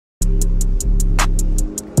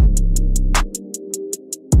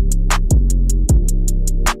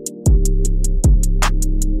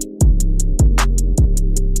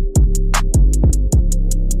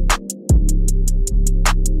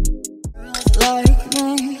like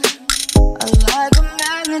me. I like a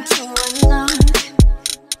magnet to a knife.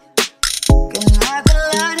 Can like a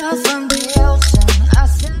lighter from the ocean. I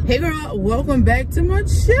said, hey girl, welcome back to my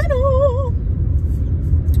channel.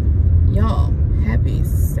 Y'all, happy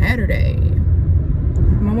Saturday.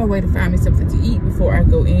 I'm on my way to find me something to eat before I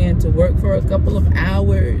go in to work for a couple of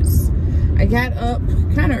hours. I got up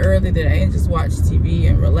kind of early today and just watched TV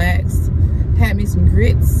and relaxed. Had me some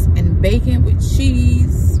grits and bacon with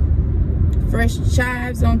cheese, fresh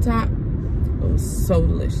chives on top. It was so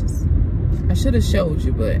delicious. I should have showed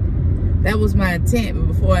you, but that was my intent. But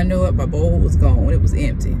before I knew it, my bowl was gone. It was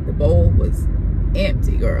empty. The bowl was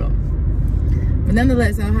empty, girl. But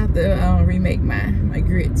nonetheless, I'll have to remake my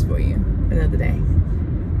grits for you another day.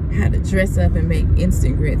 How to dress up and make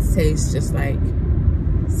instant grits taste just like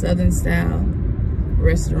Southern style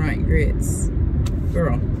restaurant grits.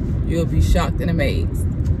 Girl, you'll be shocked and amazed.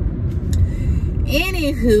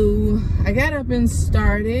 Anywho, I got up and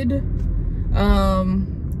started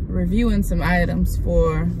reviewing some items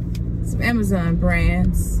for some Amazon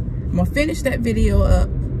brands. I'm gonna finish that video up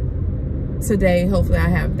today. Hopefully I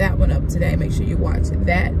have that one up today. Make sure you watch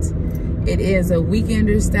that. It is a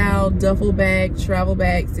weekender style duffel bag, travel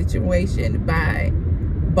bag situation by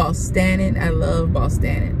Bostanin. I love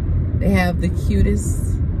Bostanin. They have the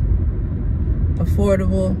cutest,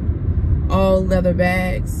 affordable, all leather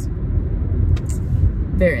bags.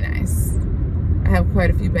 Very nice. I have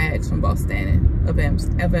quite a few bags from Bostanin of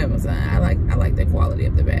Amazon. I like the quality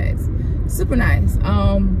of the bags. Super nice.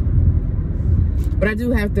 But I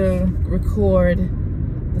do have to record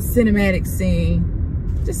the cinematic scene.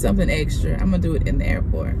 Just something extra. I'm gonna do it in the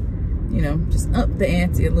airport. You know, just up the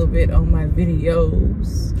ante a little bit on my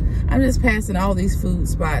videos. I'm just passing all these food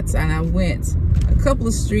spots, and I went a couple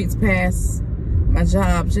of streets past my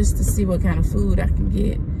job just to see what kind of food I can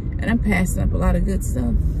get. And I'm passing up a lot of good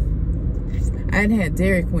stuff. I hadn't had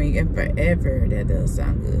Dairy Queen in forever. That does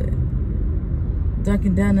sound good.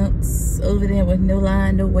 Dunkin' Donuts over there with no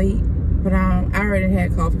line, no wait. But I already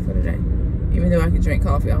had coffee for today. Even though I could drink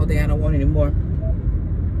coffee all day, I don't want any more.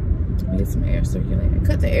 Get some air circulating.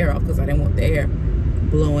 Cut the air off because I didn't want the air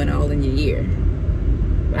blowing all in your ear.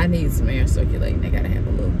 But I need some air circulating. I gotta have a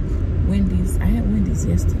little Wendy's. I had Wendy's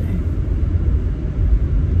yesterday.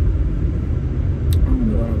 I don't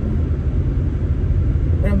know what I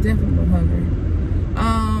want, but I'm definitely hungry.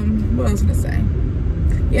 What else was I gonna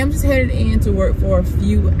say? Yeah, I'm just headed in to work for a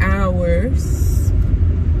few hours.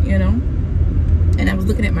 You know, and I was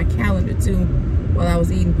looking at my calendar too while I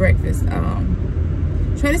was eating breakfast.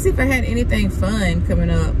 Trying to see if I had anything fun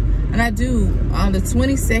coming up. And I do. On the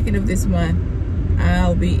 22nd of this month,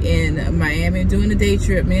 I'll be in Miami doing a day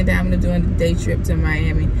trip. Me and Diamond are doing a day trip to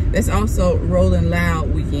Miami. That's also Rolling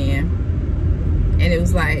Loud weekend. And it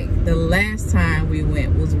was like the last time we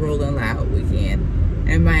went was Rolling Loud weekend.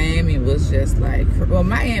 And Miami was just like, well,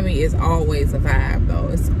 Miami is always a vibe though.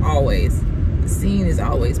 It's always, the scene is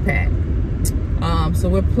always packed. So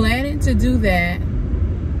we're planning to do that.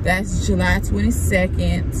 That's July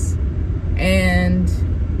 22nd, and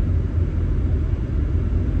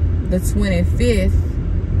the 25th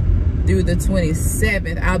through the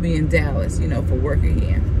 27th, I'll be in Dallas, you know, for work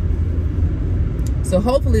again. So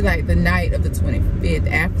hopefully like the night of the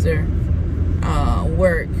 25th after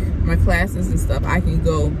work, my classes and stuff, I can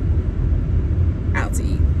go out to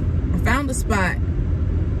eat. I found a spot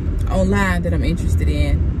online that I'm interested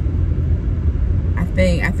in.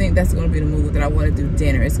 I think that's gonna be the move that I want to do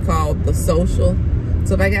dinner. It's called The Social.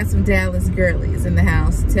 So if I got some Dallas girlies in the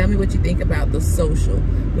house, tell me what you think about The Social,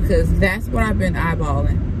 because that's what I've been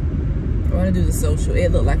eyeballing. I want to do The Social.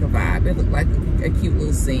 It looked like a vibe. It looked like a cute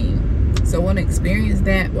little scene. So I want to experience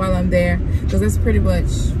that while I'm there, because that's pretty much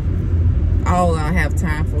all I have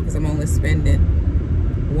time for, because I'm only spending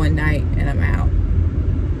one night and I'm out.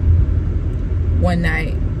 One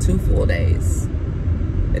night, 2 full days.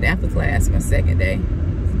 Then after class, my second day,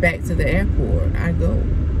 back to the airport I go.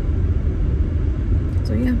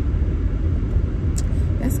 So yeah,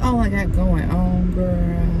 that's all I got going on,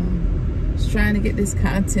 girl. Just trying to get this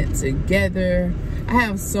content together. I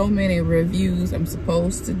have so many reviews I'm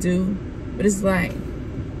supposed to do, but it's like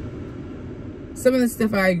some of the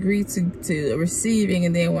stuff I agree to receiving,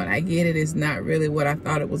 and then when I get it, it's not really what I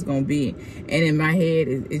thought it was gonna be. And in my head,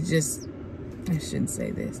 it just, I shouldn't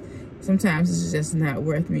say this. Sometimes it's just not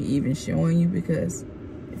worth me even showing you, because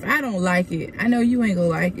if I don't like it, I know you ain't gonna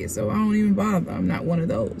like it, so I don't even bother. I'm not one of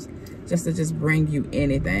those just to just bring you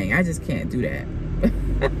anything. I just can't do that.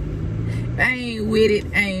 If I ain't with it,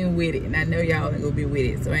 I ain't with it. And I know y'all ain't gonna be with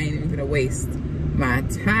it, so I ain't even gonna waste my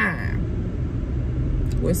time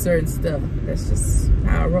with certain stuff. That's just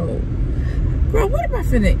how I roll. Bro, what am I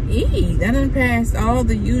finna eat? I done passed all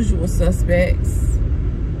the usual suspects.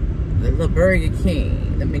 The Burger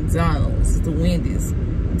King, the McDonald's, the Wendy's,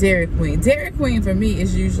 Dairy Queen. Dairy Queen for me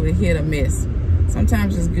is usually hit or miss.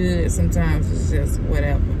 Sometimes it's good, sometimes it's just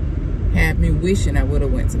whatever. Have me wishing I would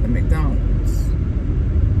have went to the McDonald's.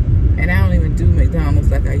 And I don't even do McDonald's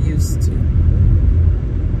like I used to.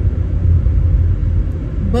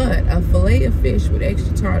 But a fillet of fish with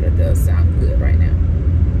extra tartar does sound good right now.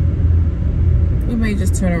 We may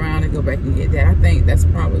just turn around and go back and get that. I think that's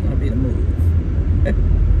probably going to be the move.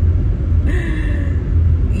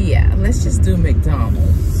 Yeah, let's just do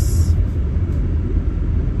McDonald's.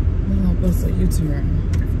 Oh, bust a U-turn.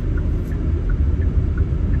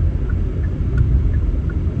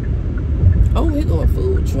 Oh, here go a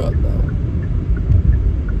food truck though.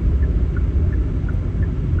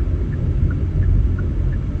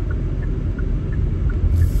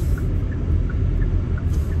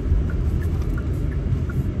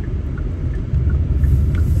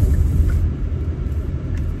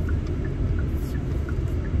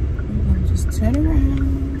 Turn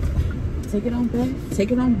around. Take it on back.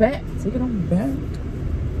 Take it on back. Take it on back.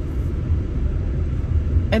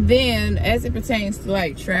 And then, as it pertains to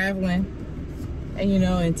like traveling, and you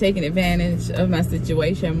know, and taking advantage of my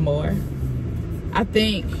situation more, I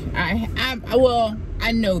think well,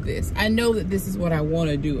 I know this. I know that this is what I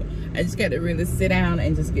want to do. I just got to really sit down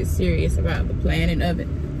and just get serious about the planning of it.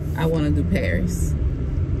 I want to do Paris.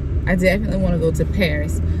 I definitely want to go to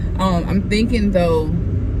Paris. I'm thinking though,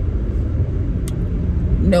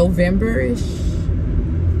 November-ish,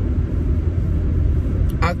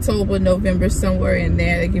 October, November, somewhere in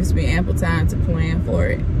there. That gives me ample time to plan for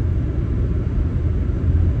it.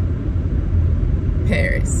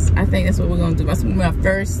 Paris. I think that's what we're gonna do. That's my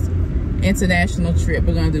first international trip.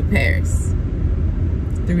 We're gonna do Paris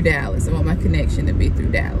through Dallas. I want my connection to be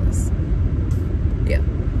through Dallas. Yep.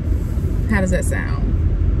 How does that sound?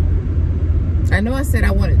 I know I said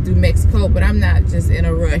I wanted to do Mexico, but I'm not just in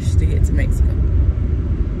a rush to get to Mexico.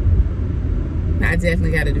 I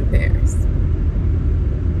definitely got to do Paris.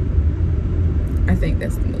 I think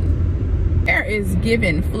that's the move. Hair is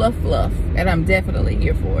giving fluff, and I'm definitely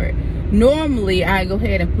here for it. Normally, I go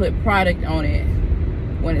ahead and put product on it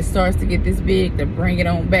when it starts to get this big to bring it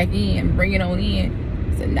on back in, bring it on in.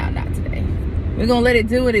 So, nah, not today. We're going to let it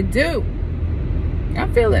do what it do.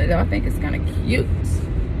 I'm feeling it, though. I think it's kind of cute.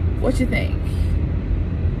 What you think?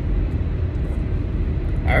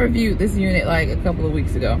 I reviewed this unit like a couple of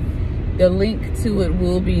weeks ago. The link to it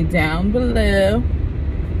will be down below.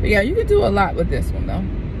 But yeah, you can do a lot with this one though.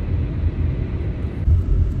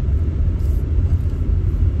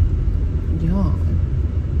 Yum.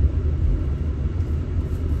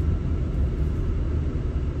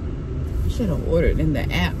 I should have ordered in the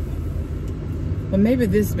app. But maybe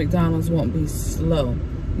this McDonald's won't be slow.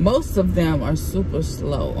 Most of them are super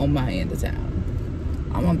slow on my end of town.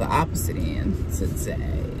 I'm on the opposite end today.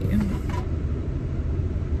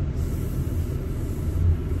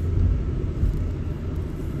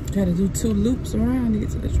 Gotta do 2 loops around to get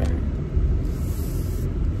to the track.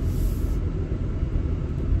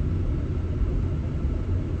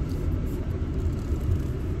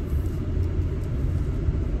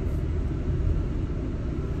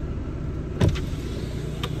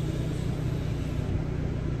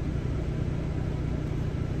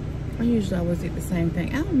 I usually always eat the same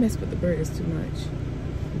thing. I don't mess with the burgers too much.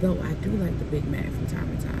 Though I do like the Big Mac from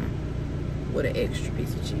time to time. With an extra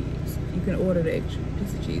piece of cheese. You can order the extra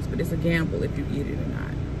piece of cheese, but it's a gamble if you eat it or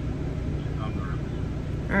not.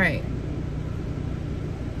 All right.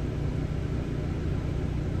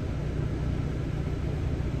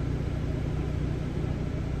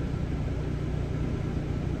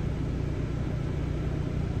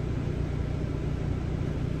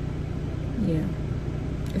 Yeah,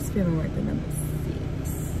 it's feeling like the number 6.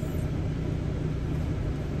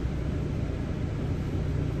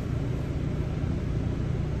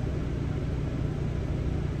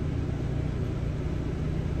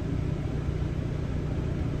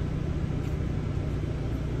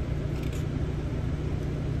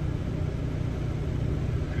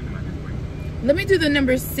 Let me do the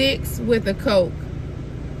number 6 with a Coke.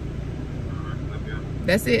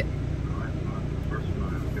 That's it.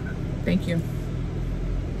 Thank you.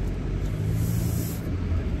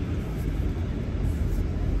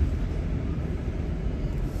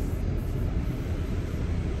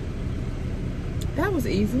 That was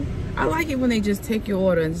easy. I like it when they just take your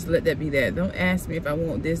order and just let that be that. Don't ask me if I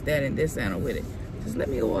want this, that, and this sandal with it. Just let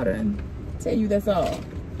me order and tell you that's all.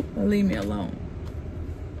 Don't leave me alone.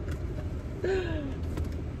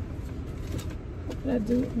 What did I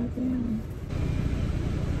do with my family?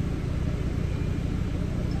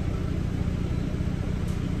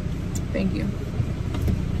 Thank you.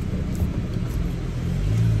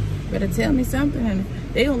 Better tell me something, honey.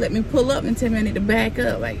 They don't let me pull up and tell me I need to back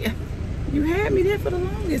up. Like, you had me there for the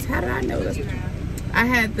longest. How did I know this? I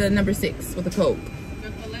had the number 6 with the Coke.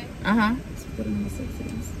 Uh-huh. Let's put number 6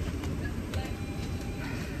 in.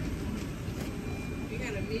 You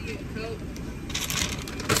got a medium Coke.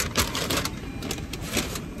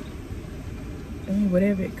 I mean,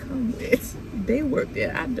 whatever it comes with. They work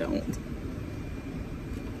there. I don't.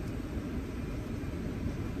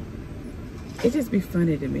 It just be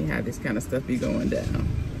funny to me how this kind of stuff be going down.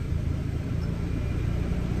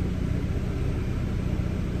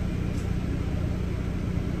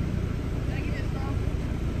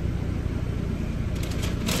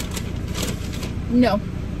 No.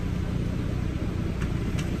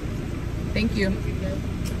 Thank you.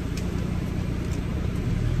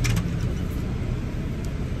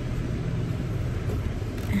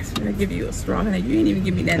 That's when I give you a straw, honey. You ain't even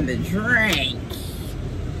give me nothing to drink.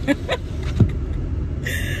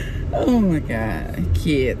 Oh my God,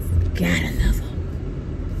 kids, gotta love them.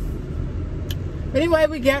 But anyway,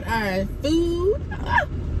 we got our food.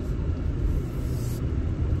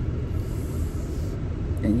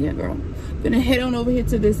 And yeah, girl, gonna head on over here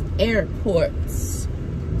to this airport.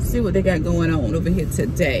 See what they got going on over here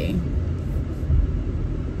today.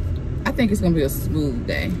 I think it's gonna be a smooth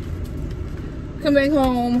day. Come back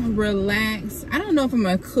home, relax. I don't know if I'm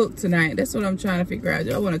gonna cook tonight. That's what I'm trying to figure out.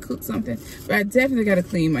 I wanna cook something, but I definitely gotta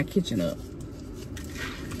clean my kitchen up.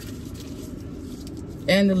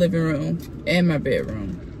 And the living room, and my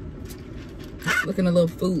bedroom. Looking a little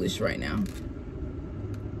foolish right now.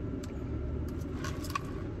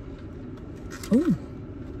 Ooh,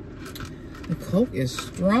 the Coke is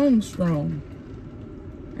strong, strong.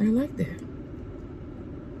 I like that.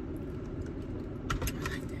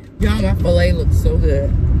 Y'all, my filet looks so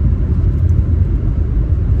good.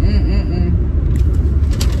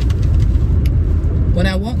 When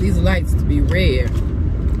I want these lights to be red,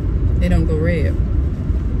 they don't go red.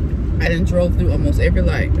 I done drove through almost every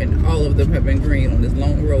light, and all of them have been green on this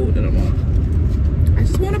long road that I'm on. I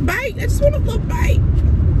just want a bite. I just want a little bite.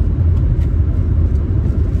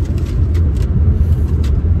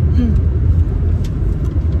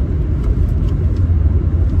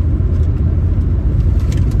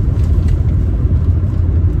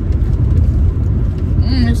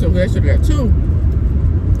 So good, so good too.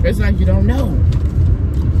 It's like you don't know.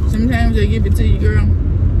 Sometimes they give it to you, girl.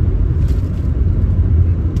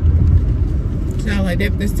 Sound like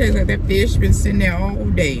that. This tastes like that fish been sitting there all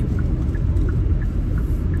day,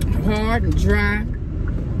 hard and dry.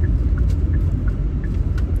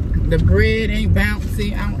 The bread ain't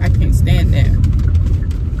bouncy. I can't stand that.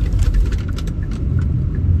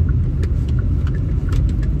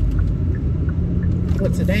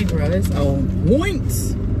 But today, girl, it's on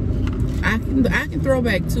point. I can throw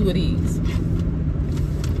back 2 of these.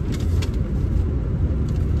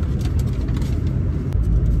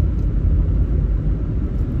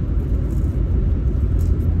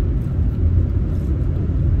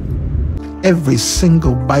 Every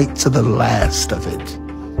single bite to the last of it.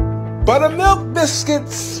 Buttermilk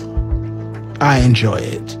biscuits. I enjoy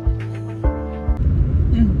it.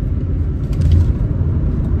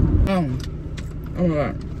 Oh my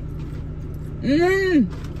God.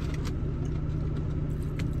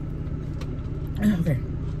 Okay.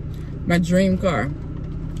 My dream car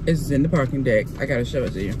is in the parking deck. I gotta show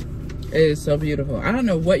it to you. It is so beautiful. I don't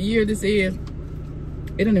know what year this is.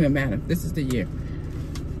 It don't even matter. This is the year.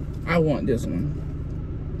 I want this one.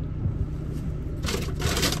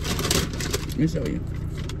 Let me show you.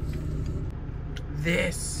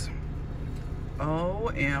 This.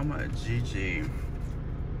 OMGG.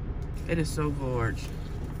 It is so gorgeous.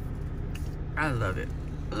 I love it.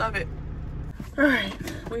 Love it. All right.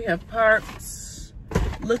 We have parked.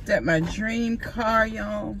 Looked at my dream car,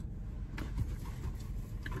 y'all.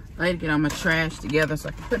 I had to get all my trash together so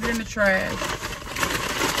I can put it in the trash.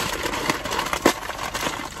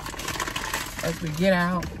 As we get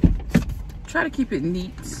out, try to keep it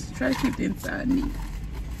neat. Try to keep the inside neat.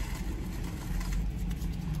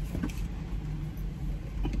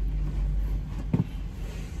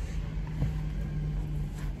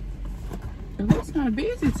 It looks kind of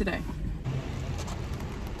busy today.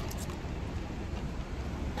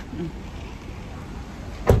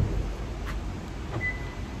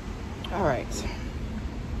 All right.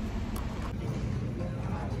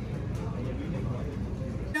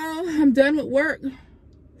 I'm done with work.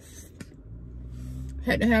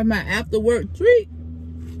 Had to have my after work treat.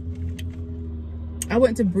 I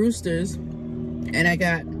went to Brewster's and I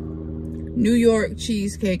got New York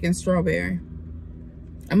cheesecake and strawberry.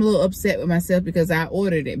 I'm a little upset with myself because I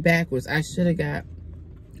ordered it backwards. I should have got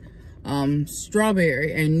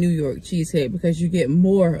strawberry and New York cheesecake, because you get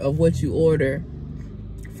more of what you order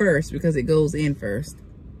first because it goes in first.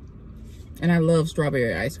 And I love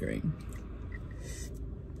strawberry ice cream.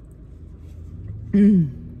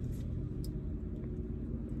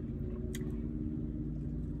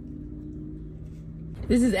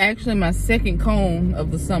 This is actually my second cone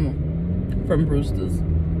of the summer from Brewster's.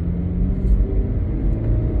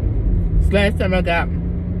 Last time I got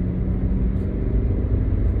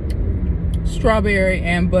strawberry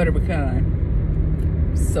and butter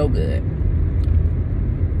pecan. So good.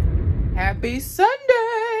 Happy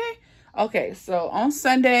Sunday. Okay, so on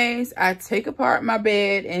Sundays, I take apart my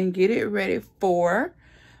bed and get it ready for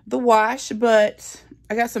the wash, but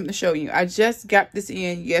I got something to show you. I just got this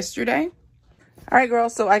in yesterday. All right,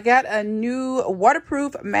 girls, so I got a new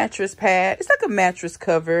waterproof mattress pad. It's like a mattress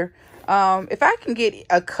cover. If I can get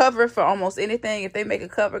a cover for almost anything, if they make a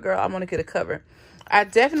cover, girl, I'm gonna get a cover. I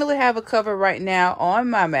definitely have a cover right now on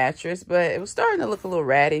my mattress, but it was starting to look a little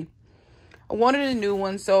ratty. I wanted a new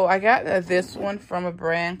one, so I got this one from a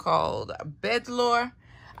brand called Bedlore.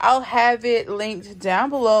 I'll have it linked down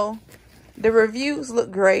below. The reviews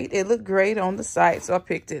look great. It looked great on the site, so I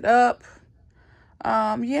picked it up.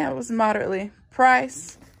 Yeah, it was moderately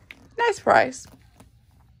priced. Nice price.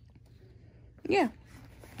 Yeah,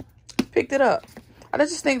 picked it up. I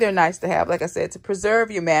just think they're nice to have, like I said, to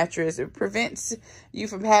preserve your mattress. It prevents you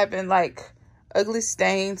from having like ugly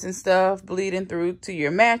stains and stuff bleeding through to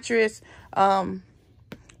your mattress.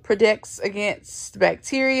 Protects against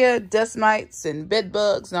bacteria, dust mites, and bed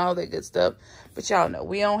bugs and all that good stuff. But y'all know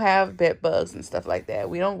we don't have bed bugs and stuff like that.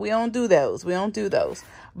 We don't do those. We don't do those.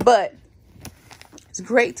 But it's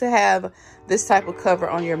great to have this type of cover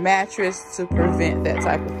on your mattress to prevent that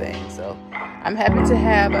type of thing. So I'm happy to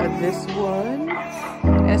have this one.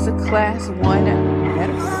 And it's a class 1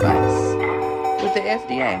 medical device with the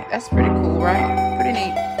FDA. That's pretty cool, right? Pretty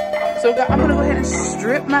neat. So I'm gonna go ahead and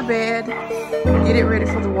strip my bed, get it ready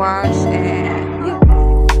for the wash, and yeah,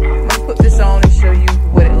 I'm gonna put this on and show you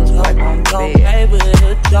what it looks like on the bed.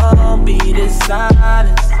 Don't be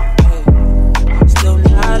dishonest. Still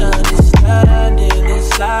not understanding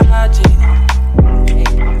this logic.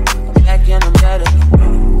 I'm back and I'm better.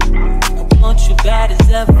 I want you bad as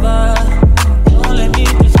ever. Don't let me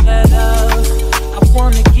be better. I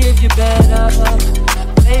wanna give you better.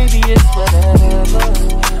 Baby, it's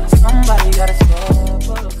whatever. Somebody gotta step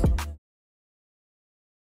up.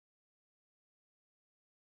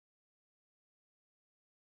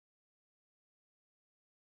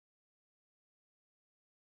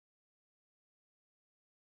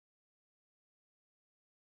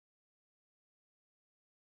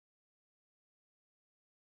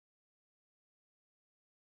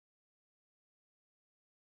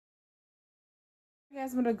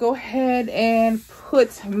 Guys, I'm gonna go ahead and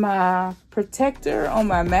put my protector on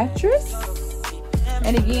my mattress.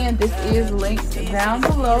 And again, this is linked down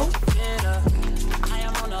below.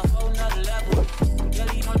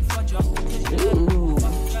 Ooh,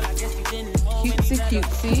 cutesy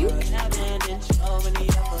cutesy.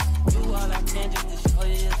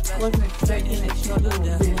 Wasn't expecting it to be a little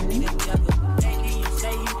busy.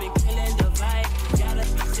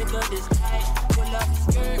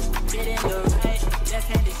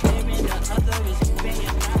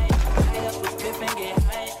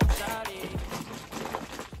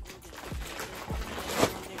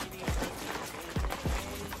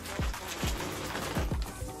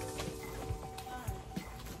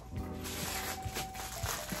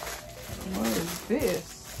 What is this?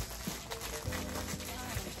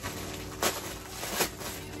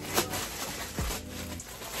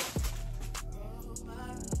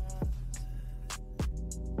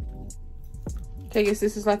 Okay, I guess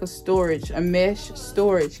this is like a mesh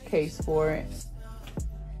storage case for it.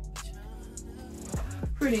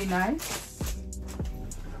 Pretty nice.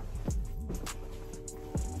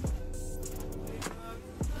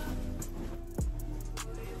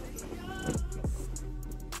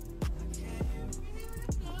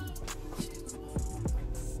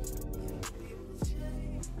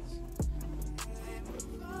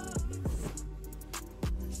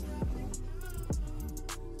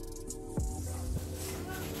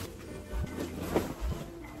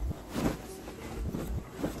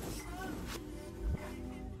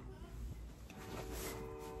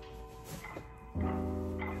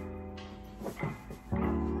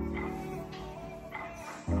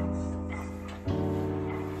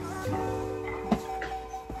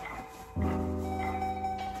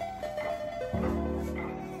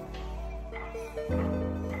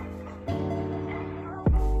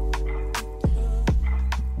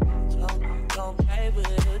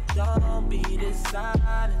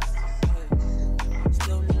 silence. Yeah.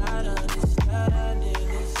 Still not understanding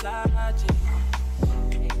this logic.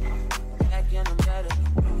 Back and I'm better.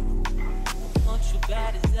 Want you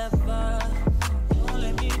bad as ever. Don't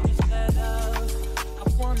let me be better. I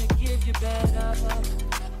wanna give you better.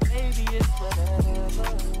 Baby, it's whatever.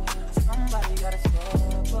 Somebody gotta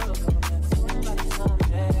step up. Somebody's on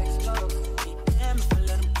next up. Be damn if I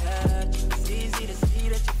let them catch you. It's easy to see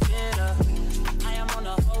that you're better. I am on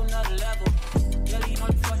a whole nother level. Girl, you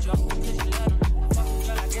only fucked your own cause you let them. Fucking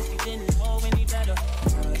girl, I guess you didn't know any better.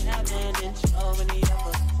 Now then, didn't show any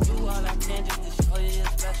effort. Do all I can just to show you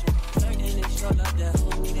you're special. Certain it's your love that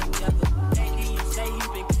hold me together. Lately, you say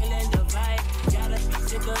you've been killing the vibe. Gotta be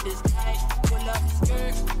sick of this tight. Pull up the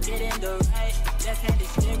skirt, get in the right. Left hand is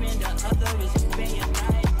steering, the other is gripping your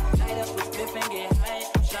night. Light up the spliff and get high.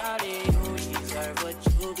 Shawty, you deserve what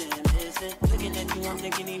you've been missing. Looking at you, I'm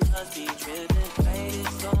thinking he must be tripping. Play this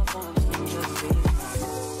song for me, just be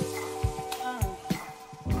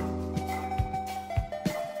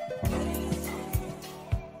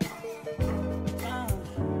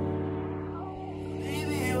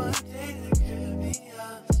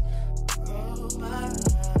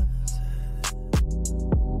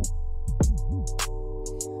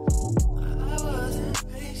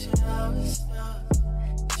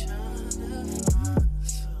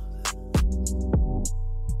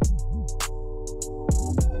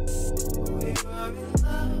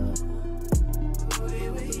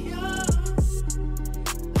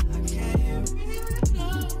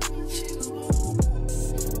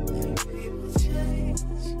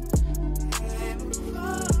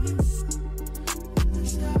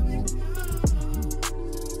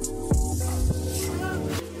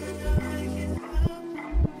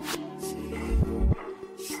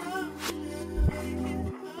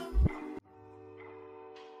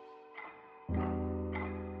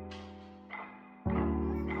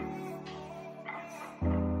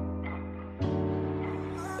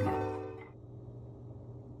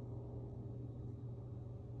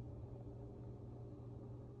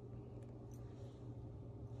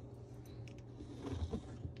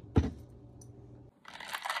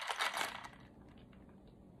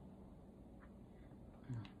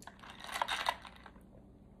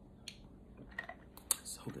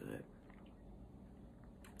so good.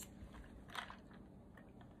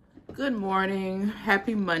 Good morning.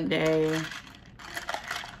 Happy Monday.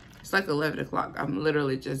 It's like 11 o'clock. I'm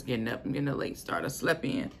literally just getting up. I'm getting a late start. I slept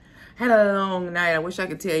in. Had a long night. I wish I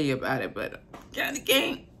could tell you about it, but kind of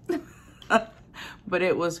can't. But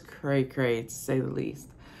it was cray to say the least.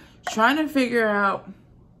 Trying to figure out.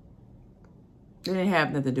 It didn't have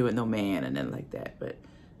nothing to do with no man and nothing like that, but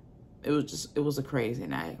it was a crazy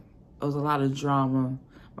night. It was a lot of drama.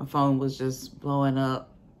 My phone was just blowing up.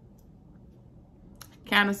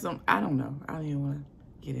 Kind of I don't know. I don't even want to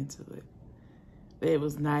get into it. But it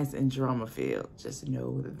was nice and drama filled. Just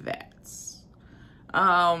know that.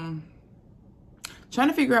 Trying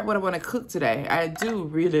to figure out what I want to cook today. I do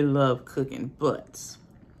really love cooking, but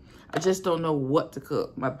I just don't know what to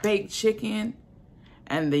cook. My baked chicken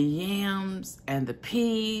and the yams and the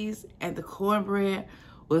peas and the cornbread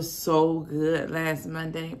was so good last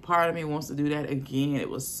Monday. Part of me wants to do that again. It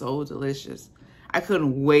was so delicious. I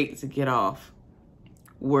couldn't wait to get off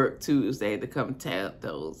work Tuesday to come tap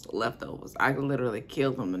those leftovers. I literally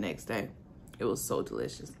killed them the next day. It was so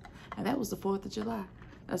delicious. And that was the 4th of July.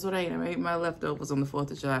 That's what I ate. I ate my leftovers on the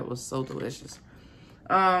 4th of July. It was so delicious.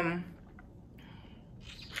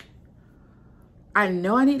 I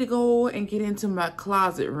know I need to go and get into my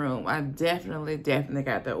closet room. I definitely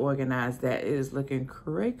got to organize that. It is looking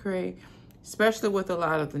cray, especially with a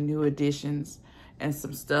lot of the new additions and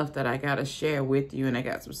some stuff that I got to share with you. And I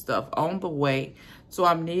got some stuff on the way. So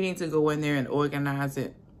I'm needing to go in there and organize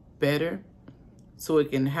it better so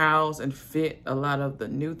it can house and fit a lot of the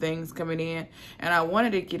new things coming in. And I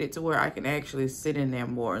wanted to get it to where I can actually sit in there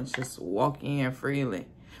more and just walk in freely.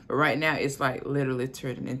 But right now it's like literally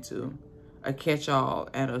turning into a catch-all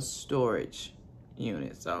and a storage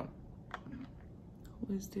unit. So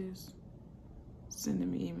who is this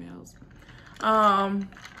sending me emails?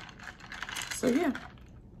 So yeah,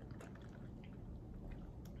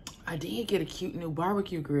 I did get a cute new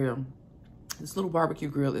barbecue grill. This little barbecue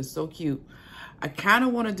grill is so cute. I kind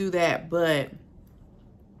of want to do that, but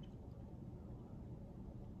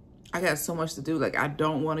I got so much to do. Like, I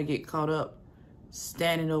don't want to get caught up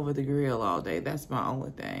standing over the grill all day. That's my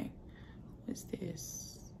only thing. What's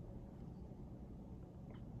this?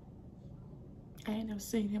 I ain't never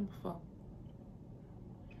seen him before.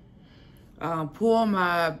 Pull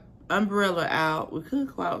my umbrella out. We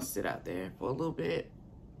could go out and sit out there for a little bit.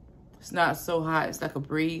 It's not so hot. It's like a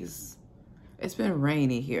breeze. It's been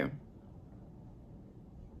rainy here.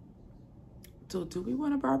 So do we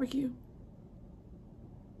want a barbecue?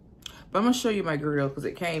 But I'm gonna show you my grill because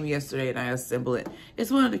it came yesterday and I assembled it.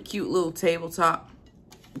 It's one of the cute little tabletop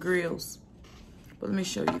grills. But let me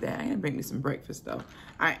show you that. I gotta bring me some breakfast though.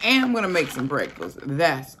 I am gonna make some breakfast.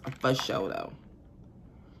 That's for sure though.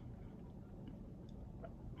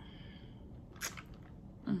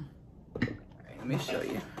 All right, let me show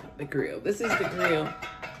you the grill. This is the grill.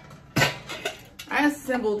 I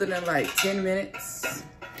assembled it in like 10 minutes.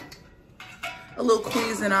 A little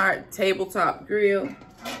Cuisinart tabletop grill.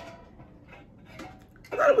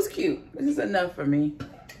 I thought it was cute. This is enough for me.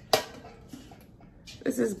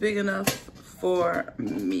 This is big enough for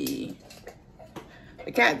me. I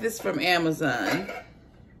got this from Amazon.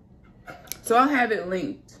 So I'll have it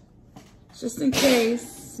linked. Just in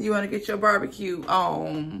case you want to get your barbecue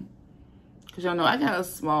on. Because y'all know I got a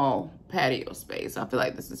small patio space. I feel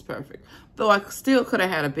like this is perfect. Though I still could have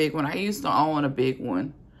had a big one. I used to own a big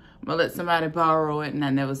one. I'm going to let somebody borrow it and I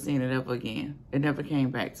never seen it ever again. It never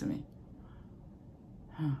came back to me.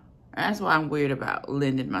 That's why I'm weird about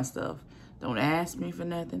lending my stuff. Don't ask me for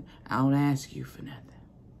nothing. I don't ask you for nothing.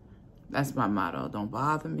 That's my motto. Don't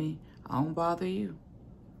bother me. I don't bother you.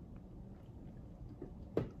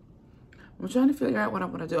 I'm trying to figure out what I'm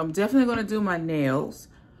going to do. I'm definitely going to do my nails.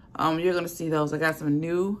 You're going to see those. I got some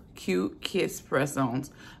new cute kiss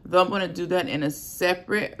press-ons. Though I'm going to do that in a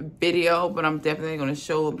separate video, but I'm definitely going to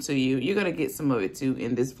show them to you. You're going to get some of it too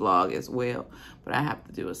in this vlog as well. But I have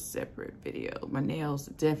to do a separate video. My nails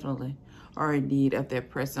definitely are in need of their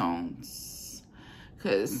press-ons.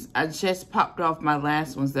 Because I just popped off my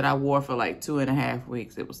last ones that I wore for like 2.5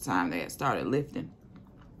 weeks. It was time they had started lifting.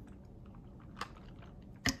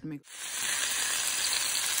 Let me...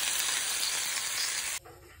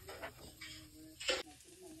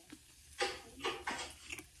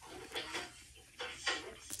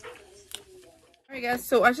 Alright guys,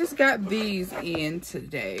 so I just got these in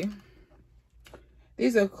today.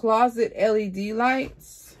 These are closet LED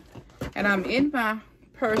lights. And I'm in my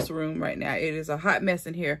purse room right now. It is a hot mess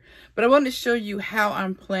in here. But I wanted to show you how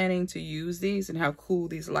I'm planning to use these and how cool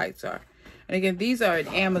these lights are. And again, these are an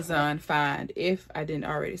Amazon find, if I didn't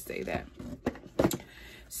already say that.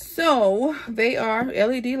 So, they are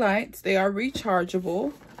LED lights. They are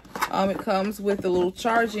rechargeable. It comes with a little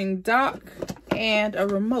charging dock and a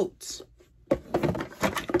remote.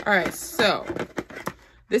 All right, so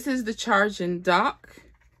this is the charging dock.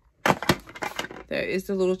 There is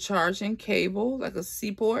the little charging cable, like a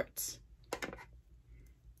C-port.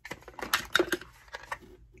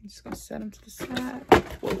 I'm just gonna set them to the side.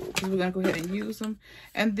 Whoa, because we're gonna go ahead and use them.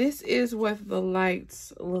 And this is what the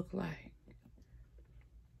lights look like.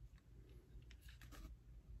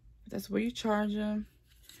 That's where you charge them.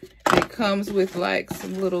 It comes with like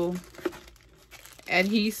some little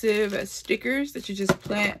adhesive stickers that you just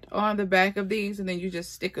plant on the back of these, and then you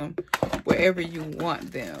just stick them wherever you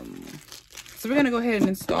want them. So we're gonna go ahead and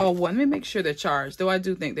install one. Let me make sure they're charged, though I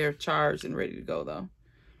do think they're charged and ready to go though.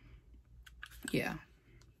 Yeah.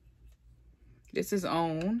 This is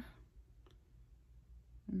on.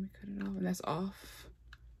 Let me cut it off, and that's off.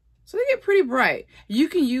 So they get pretty bright. You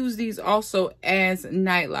can use these also as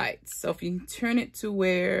night lights. So if you turn it to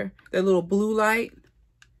where the little blue light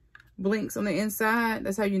blinks on the inside,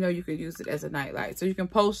 that's how you know you could use it as a night light. So you can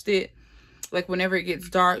post it like whenever it gets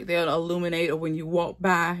dark, they'll illuminate, or when you walk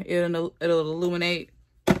by, it'll illuminate.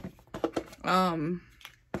 The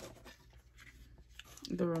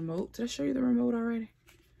remote, did I show you the remote already?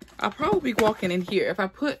 I'll probably be walking in here. If I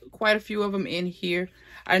put quite a few of them in here,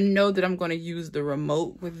 I know that I'm going to use the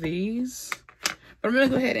remote with these. But I'm going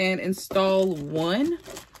to go ahead and install 1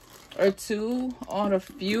 or 2 on a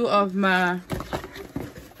few of my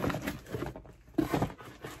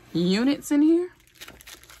units in here.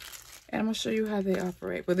 And I'm going to show you how they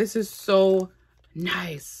operate. But this is so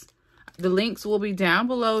nice. The links will be down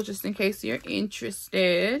below just in case you're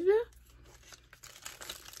interested.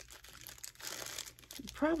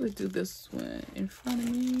 Probably do this one in front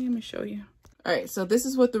of me. Let me show you. All right, so this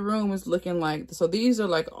is what the room is looking like. So these are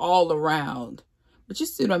like all around, but you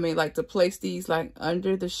see what I mean? Like to place these like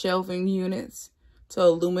under the shelving units to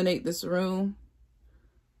illuminate this room.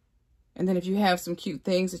 And then if you have some cute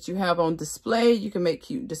things that you have on display, you can make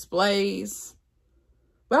cute displays.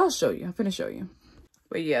 But I'll show you. I'm finna show you.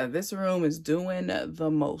 But yeah, this room is doing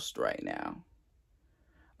the most right now.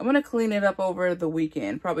 I'm gonna clean it up over the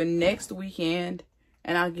weekend, probably next weekend.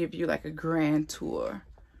 And I'll give you like a grand tour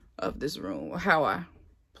of this room, how I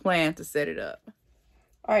plan to set it up.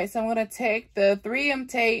 All right, so I'm gonna take the 3M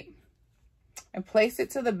tape and place it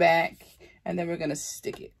to the back, and then we're gonna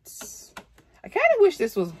stick it. I kind of wish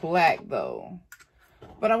this was black though.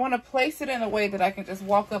 But I want to place it in a way that I can just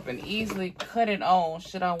walk up and easily cut it on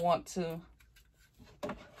should I want to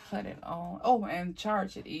cut it on. Oh, and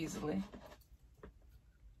charge it easily.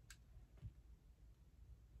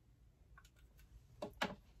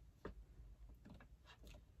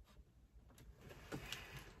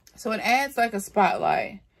 So it adds like a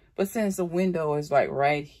spotlight. But since the window is like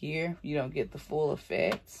right here, you don't get the full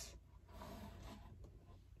effect.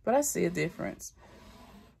 But I see a difference.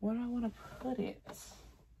 Where do I want to put it?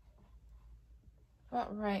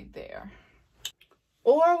 About right there.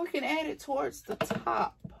 Or we can add it towards the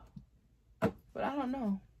top. But I don't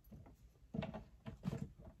know.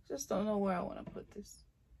 Just don't know where I want to put this.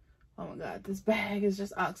 Oh my God, this bag is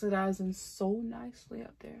just oxidizing so nicely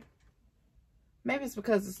up there. Maybe it's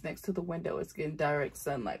because it's next to the window. It's getting direct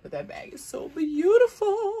sunlight, but that bag is so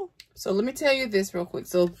beautiful. So let me tell you this real quick.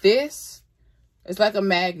 So this is like a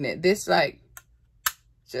magnet. This like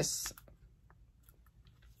just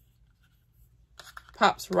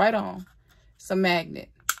pops right on. It's a magnet.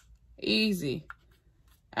 Easy.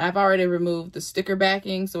 And I've already removed the sticker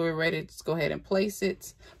backing, so we're ready to just go ahead and place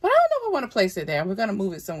it. But I don't know if I want to place it there. We're going to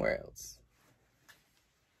move it somewhere else.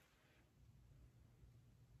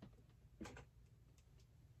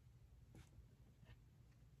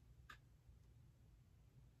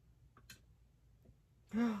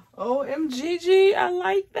 OMGG, I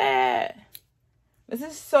like that. This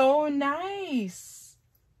is so nice,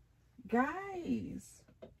 guys.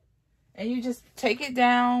 And you just take it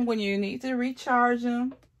down when you need to recharge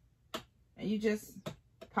them, and you just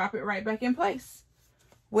pop it right back in place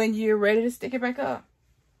when you're ready to stick it back up.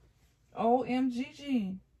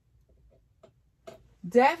 OMGG.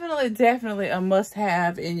 Definitely a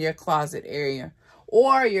must-have in your closet area,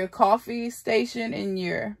 or your coffee station in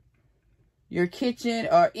your kitchen,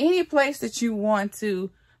 or any place that you want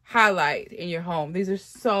to highlight in your home. These are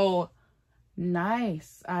so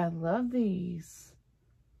nice. I love these.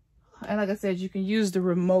 And like I said, you can use the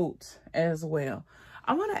remote as well.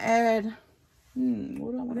 I want to add,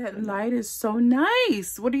 what do I want to add? That light is so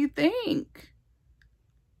nice. What do you think?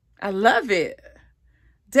 I love it.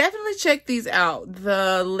 Definitely check these out.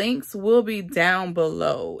 The links will be down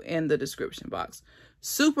below in the description box.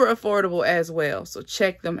 Super affordable as well, so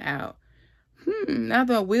check them out. Now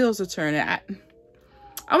the wheels are turning. I'm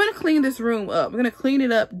going to clean this room up. I'm going to clean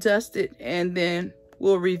it up, dust it, and then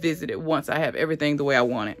we'll revisit it once I have everything the way I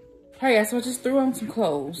want it. All right, so I just threw on some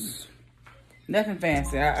clothes. Nothing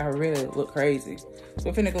fancy. I really look crazy. So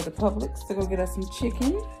we're finna go to Publix to go get us some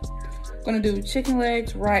chicken. I'm going to do chicken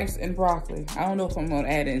legs, rice, and broccoli. I don't know if I'm going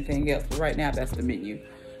to add anything else, but right now that's the menu.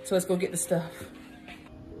 So let's go get the stuff.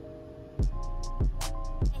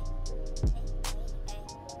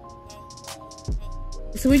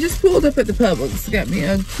 So we just pulled up at the Publix. Got me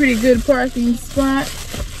a pretty good parking spot.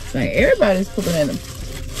 Like everybody's pulling in them.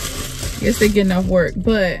 Guess they're getting off work.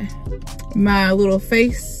 But my little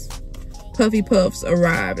face puffy puffs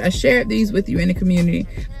arrived. I shared these with you in the community.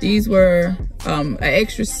 These were an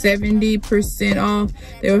extra 70% off.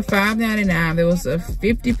 They were $5.99. There was a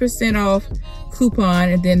 50% off coupon,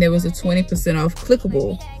 and then there was a 20% off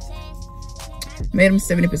clickable. Made them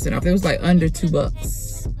 70% off. It was like under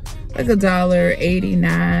 $2. Like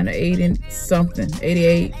 $1.89 or 80 something,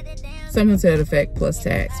 88, something to that effect plus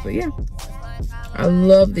tax. But yeah, I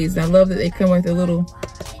love these. I love that they come with a little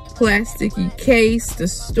plasticky case to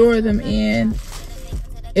store them in.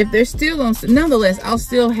 If they're still on, nonetheless, I'll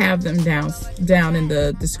still have them down in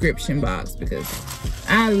the description box, because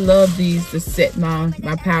I love these to set my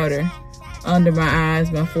powder under my eyes,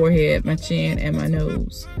 my forehead, my chin, and my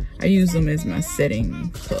nose. I use them as my setting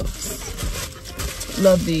puffs.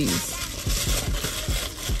 Love these.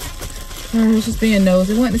 All right, just being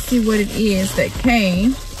nosy. I want to see what it is that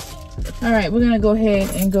came. All right, we're gonna go ahead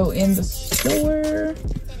and go in the store.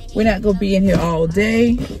 We're not gonna be in here all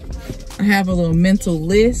day. I have a little mental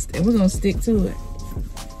list, and we're gonna stick to it.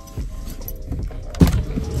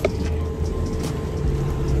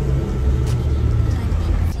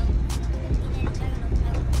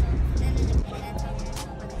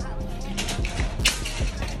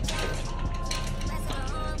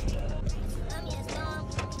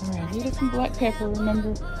 Some black pepper.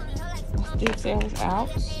 Remember, my stick sales out.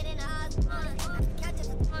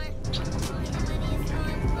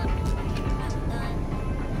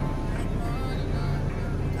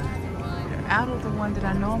 They're out of the one that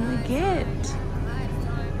I normally get.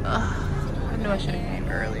 I knew I should have came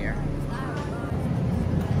earlier.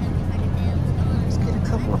 Let's get a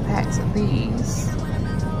couple of packs of these.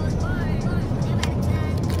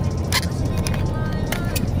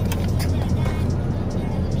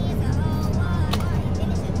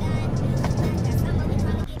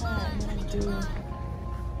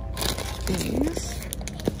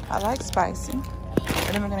 I like spicy. And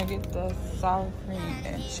then we're gonna get the sour cream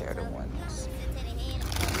and cheddar ones.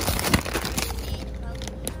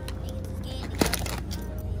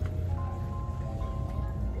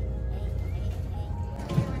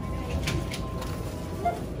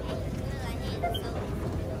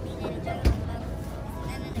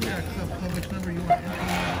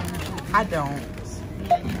 I don't.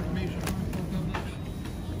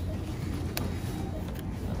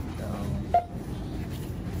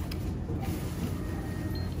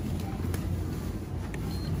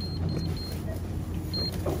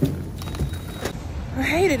 I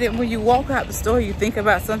hated it when you walk out the store, you think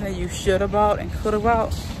about something you should have bought and could have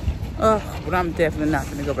bought. Ugh, but I'm definitely not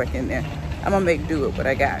gonna go back in there. I'm gonna make do with what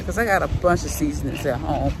I got, because I got a bunch of seasonings at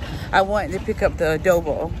home. I wanted to pick up the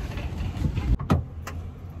adobo.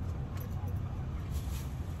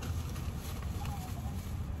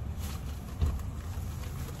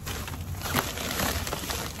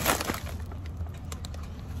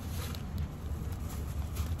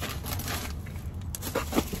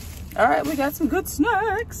 All right, we got some good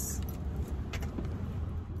snacks.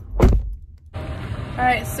 All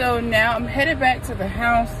right, so now I'm headed back to the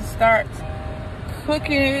house to start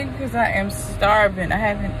cooking because I am starving. I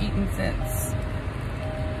haven't eaten since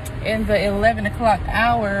in the 11 o'clock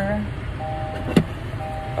hour.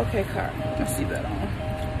 Okay, car, my seatbelt on.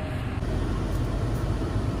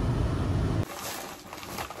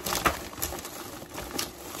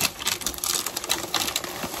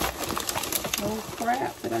 Oh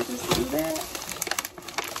crap, did I just do that?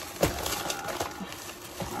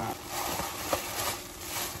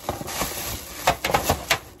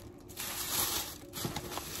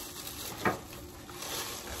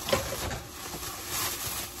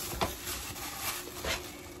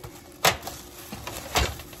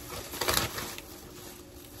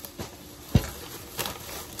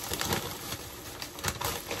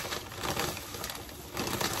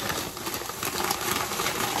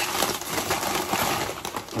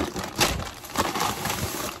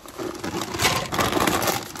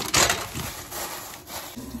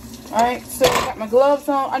 All right, so I got my gloves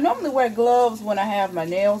on. I normally wear gloves when I have my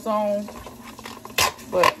nails on,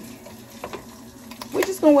 but we're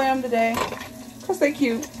just gonna wear them today because they're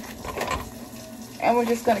cute. And we're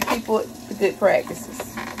just gonna keep with the good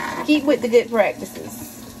practices. Keep with the good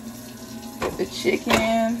practices. Get the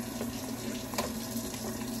chicken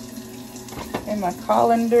in my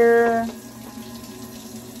colander.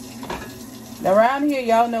 Now around here,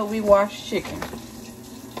 y'all know we wash chicken.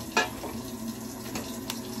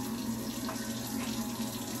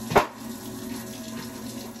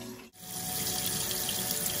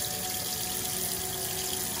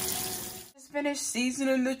 Finished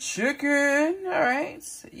seasoning the chicken. All right,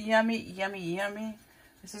 yummy, yummy, yummy.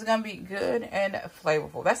 This is gonna be good and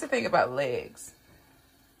flavorful. That's the thing about legs.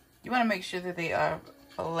 You want to make sure that they are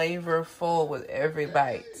flavorful with every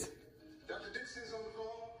bite.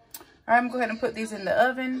 All right, I'm going to go ahead and put these in the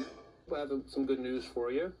oven. I have some good news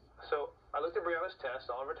for you. So I looked at Brianna's test.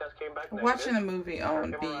 All of her tests came back negative. I'm watching a movie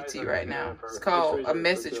on BET right now. It's called A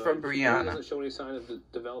Message from Brianna. Doesn't show any sign of the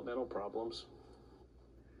developmental problems.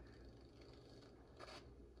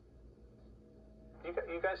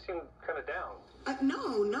 You guys seem kind of down.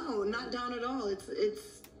 No, not down at all. It's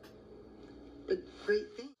a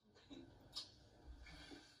great thing.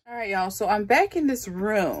 All right, y'all. So I'm back in this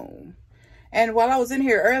room. And while I was in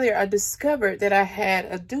here earlier, I discovered that I had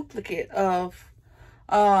a duplicate of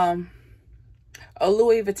a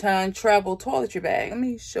Louis Vuitton travel toiletry bag. Let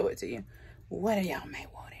me show it to you. One of y'all may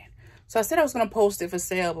want it. So I said I was going to post it for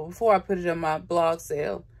sale, but before I put it on my blog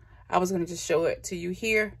sale, I was going to just show it to you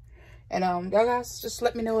here. And y'all guys, just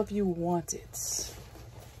let me know if you want it.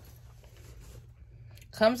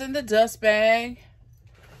 Comes in the dust bag.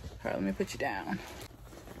 All right, let me put you down.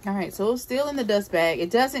 All right, so it's still in the dust bag. It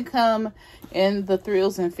doesn't come in the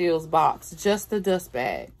Thrills and Feels box, just the dust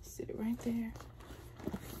bag. See it right there?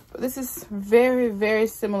 But this is very, very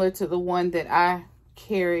similar to the one that I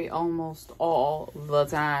carry almost all the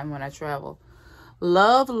time when I travel.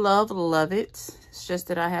 Love, love, love it. It's just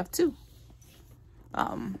that I have two.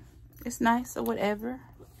 It's nice or whatever.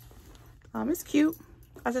 It's cute.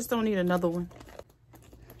 I just don't need another one.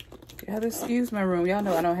 You have to excuse my room. Y'all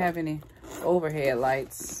know I don't have any overhead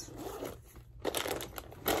lights. I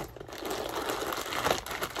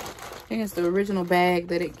think it's the original bag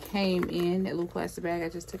that it came in. That little plastic bag I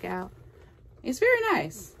just took out. It's very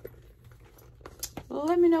nice.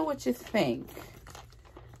 Let me know what you think.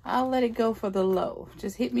 I'll let it go for the low.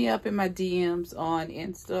 Just hit me up in my DMs on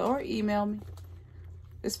Insta or email me.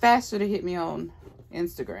 It's faster to hit me on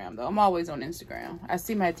Instagram, though. I'm always on Instagram. I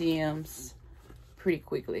see my DMs pretty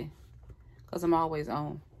quickly because I'm always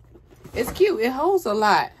on It's cute. It holds a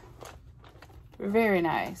lot. Very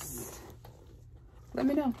nice. Let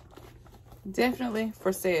me know. Definitely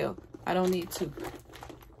for sale. I don't need two.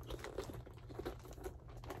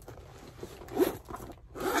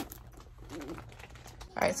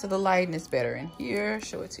 All right, so the lighting is better in here.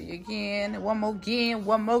 Show it to you again. One more again,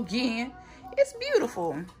 one more again. It's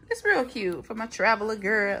beautiful. It's real cute for my traveler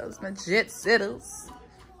girls, my jet setters.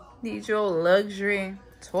 Need your luxury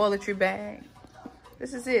toiletry bag.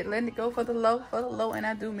 This is it. Letting it go for the low, and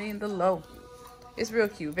I do mean the low. It's real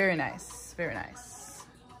cute. Very nice. Very nice.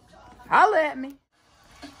 Holla at me.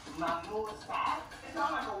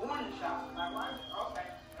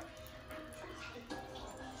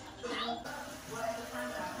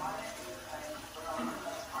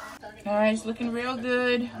 All right, it's looking real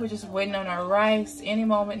good. We're just waiting on our rice any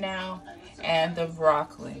moment now, and the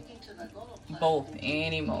broccoli. Both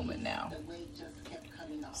any moment now.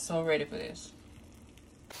 So ready for this.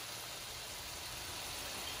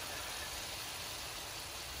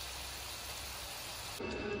 I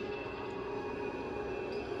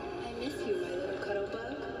miss you, my little cuddle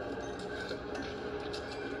bug.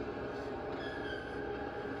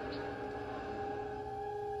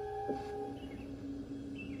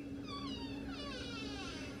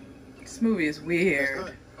 This movie is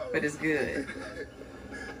weird, but it's good.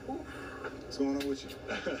 What's going on with you?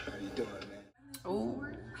 How you doing, man? Ooh,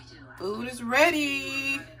 food is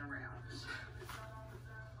ready.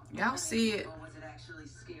 Y'all see it.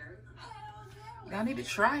 Y'all need to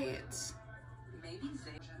try it.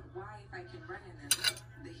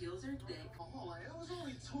 Oh, it was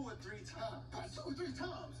only 2 or 3 times. 2 or 3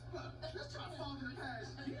 times. Let's try 5 in the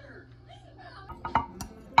past year.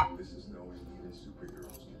 This is knowing even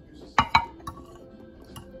superheroes can use it.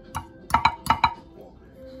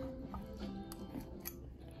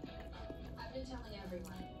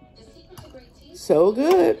 So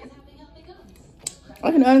good.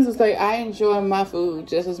 I can honestly say I enjoy my food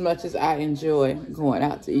just as much as I enjoy going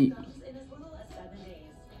out to eat.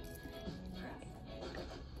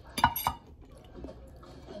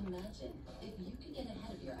 Imagine if you could get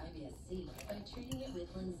ahead of your IBS-C by treating it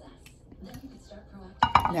with Linzess. Then you could start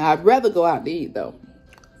proactively. Now I'd rather go out to eat though.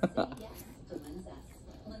 Yes, to Linzess.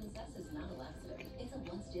 Linzess is not a laxative. It's a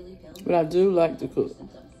once daily pill. But I do like to cook.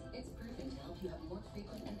 It's proven to help you have more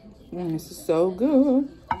frequent and complete. This is so good.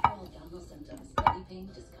 Overall abdominal symptoms, belly pain,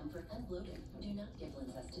 discomfort, and bloating. Do not give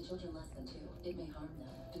Linzess to children less than 2. It may harm them.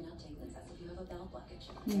 Do not take Linzess if you have a bowel blockage.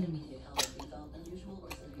 Get immediate help if you felt unusual or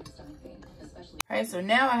severe stomach pain, especially. All right, so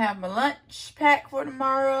now I have my lunch pack for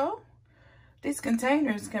tomorrow. These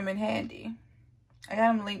containers come in handy. I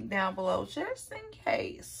got them linked down below just in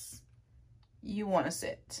case you want to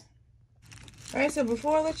sit. All right, so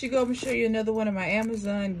before I let you go, I'm gonna show you another one of my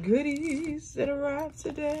Amazon goodies that arrived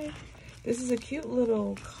today. This is a cute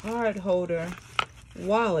little card holder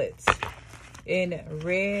wallet in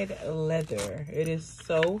red leather. It is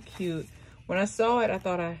so cute. When I saw it, I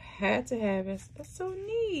thought I had to have it. That's so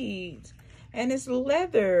neat. And it's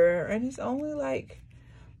leather, and it's only like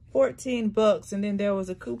 14 bucks. And then there was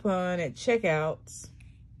a coupon at checkouts.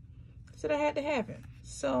 So I had to have it.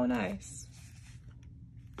 So nice.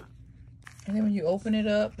 And then when you open it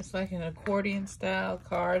up, it's like an accordion style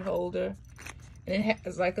card holder. And it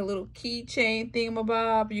has like a little keychain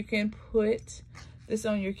thingamabob. You can put this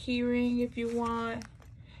on your key ring if you want.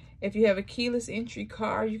 If you have a keyless entry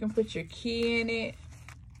car, you can put your key in it.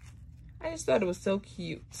 I just thought it was so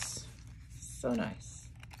cute. So nice.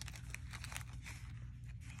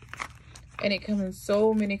 And it comes in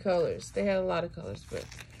so many colors. They had a lot of colors, but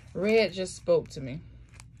red just spoke to me.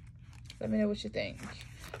 Let me know what you think.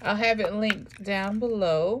 I'll have it linked down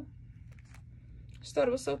below. Just thought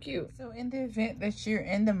it was so cute. So in the event that you're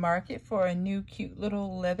in the market for a new cute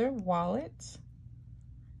little leather wallet,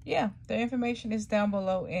 yeah, the information is down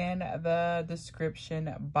below in the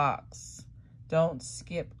description box. Don't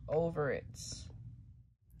skip over it.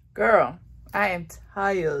 Girl, I am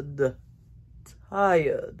tired.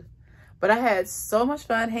 But I had so much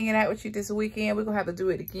fun hanging out with you this weekend. We're going to have to do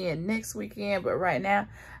it again next weekend. But right now,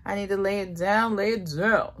 I need to lay it down.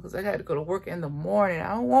 Because I got to go to work in the morning. I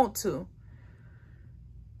don't want to.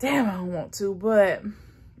 Damn, I don't want to. But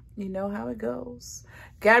you know how it goes.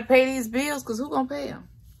 Got to pay these bills because who going to pay them?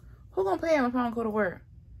 Who going to pay them if I don't go to work?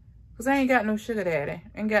 Because I ain't got no sugar daddy.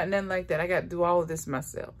 Ain't got nothing like that. I got to do all of this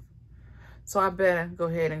myself. So I better go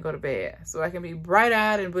ahead and go to bed. So I can be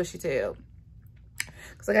bright-eyed and bushy-tailed.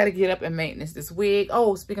 Because I got to get up and maintenance this week.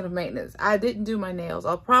 Oh, speaking of maintenance, I didn't do my nails.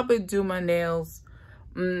 I'll probably do my nails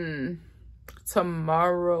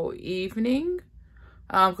tomorrow evening.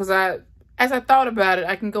 Because I as I thought about it,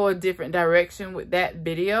 I can go a different direction with that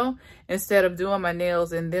video instead of doing my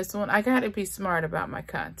nails in this one. I gotta be smart about my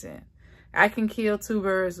content. I can kill two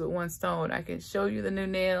birds with one stone. I can show you the new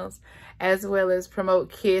nails as well as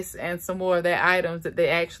promote Kiss and some more of their items that they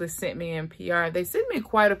actually sent me in PR. They sent me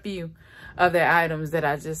quite a few of their items that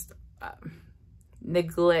I just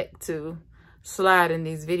neglect to slide in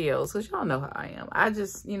these videos, because y'all know how I am. I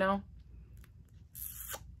just, you know,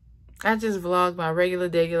 I just vlog my regular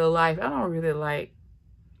life. I don't really like,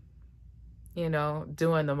 you know,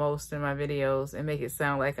 doing the most in my videos and make it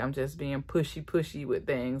sound like I'm just being pushy with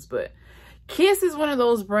things. But Kiss is one of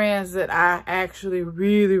those brands that I actually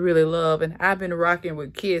really love. And I've been rocking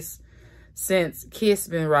with Kiss since Kiss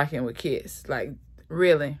been rocking with Kiss. Like,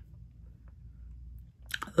 really.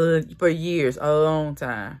 For years. A long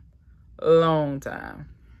time. All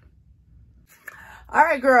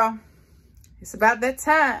right, girl. It's about that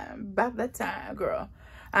time. Girl.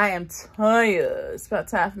 I am tired. It's about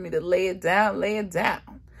time for me to lay it down. I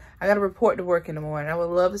got to report to work in the morning. I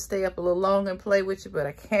would love to stay up a little longer and play with you, but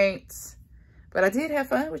I can't. But I did have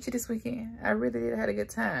fun with you this weekend. I really did. I had a good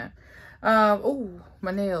time. Oh,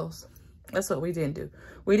 my nails. That's what we didn't do.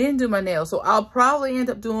 We didn't do my nails. So I'll probably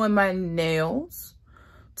end up doing my nails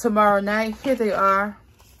tomorrow night. Here they are.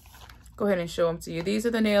 Go ahead and show them to you. These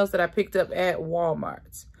are the nails that I picked up at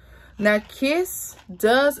Walmart. Now, Kiss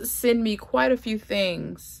does send me quite a few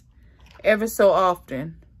things ever so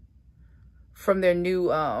often from their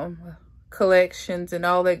new collections and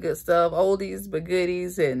all that good stuff. Oldies but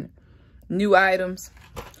goodies and new items.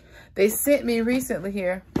 They sent me recently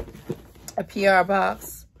here a PR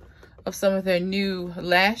box of some of their new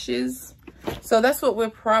lashes. So that's what we'll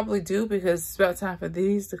probably do, because it's about time for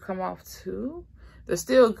these to come off too. They're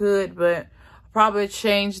still good, but I'll probably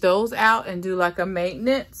change those out and do like a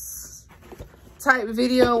maintenance type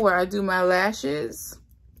video where I do my lashes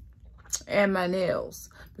and my nails,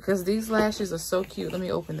 because these lashes are so cute. Let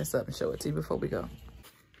me open this up and show it to you before we go.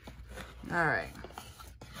 All right.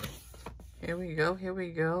 Here we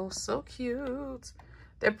go. So cute.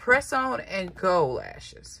 They're press-on and go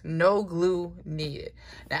lashes. No glue needed.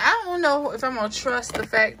 Now, I don't know if I'm going to trust the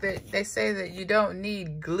fact that they say that you don't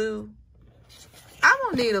need glue. I'm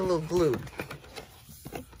going to need a little glue.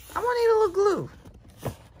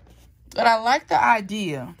 But I like the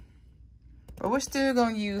idea. But we're still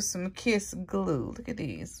going to use some Kiss glue. Look at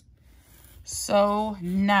these. So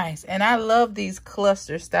nice. And I love these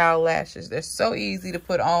cluster style lashes. They're so easy to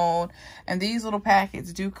put on. And these little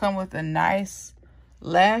packets do come with a nice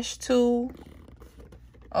lash tool.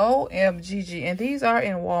 OMGG. And these are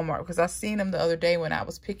in Walmart, because I seen them the other day when I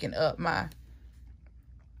was picking up my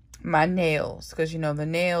nails. Because, you know, the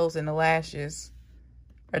nails and the lashes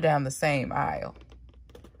are down the same aisle.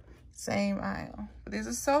 But these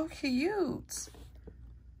are so cute.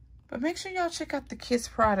 But make sure y'all check out the Kiss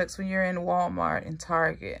products when you're in Walmart and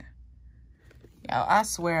Target. Y'all, I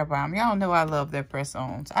swear by them. Y'all know I love their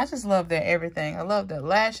press-ons. I just love their everything. I love the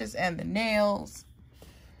lashes and the nails.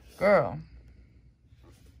 Girl,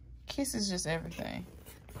 Kiss is just everything.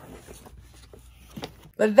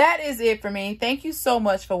 But that is it for me. Thank you so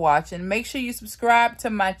much for watching. Make sure you subscribe to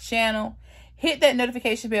my channel. Hit that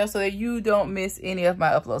notification bell so that you don't miss any of my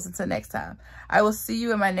uploads. Until next time, I will see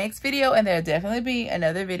you in my next video, and there'll definitely be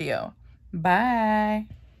another video. Bye.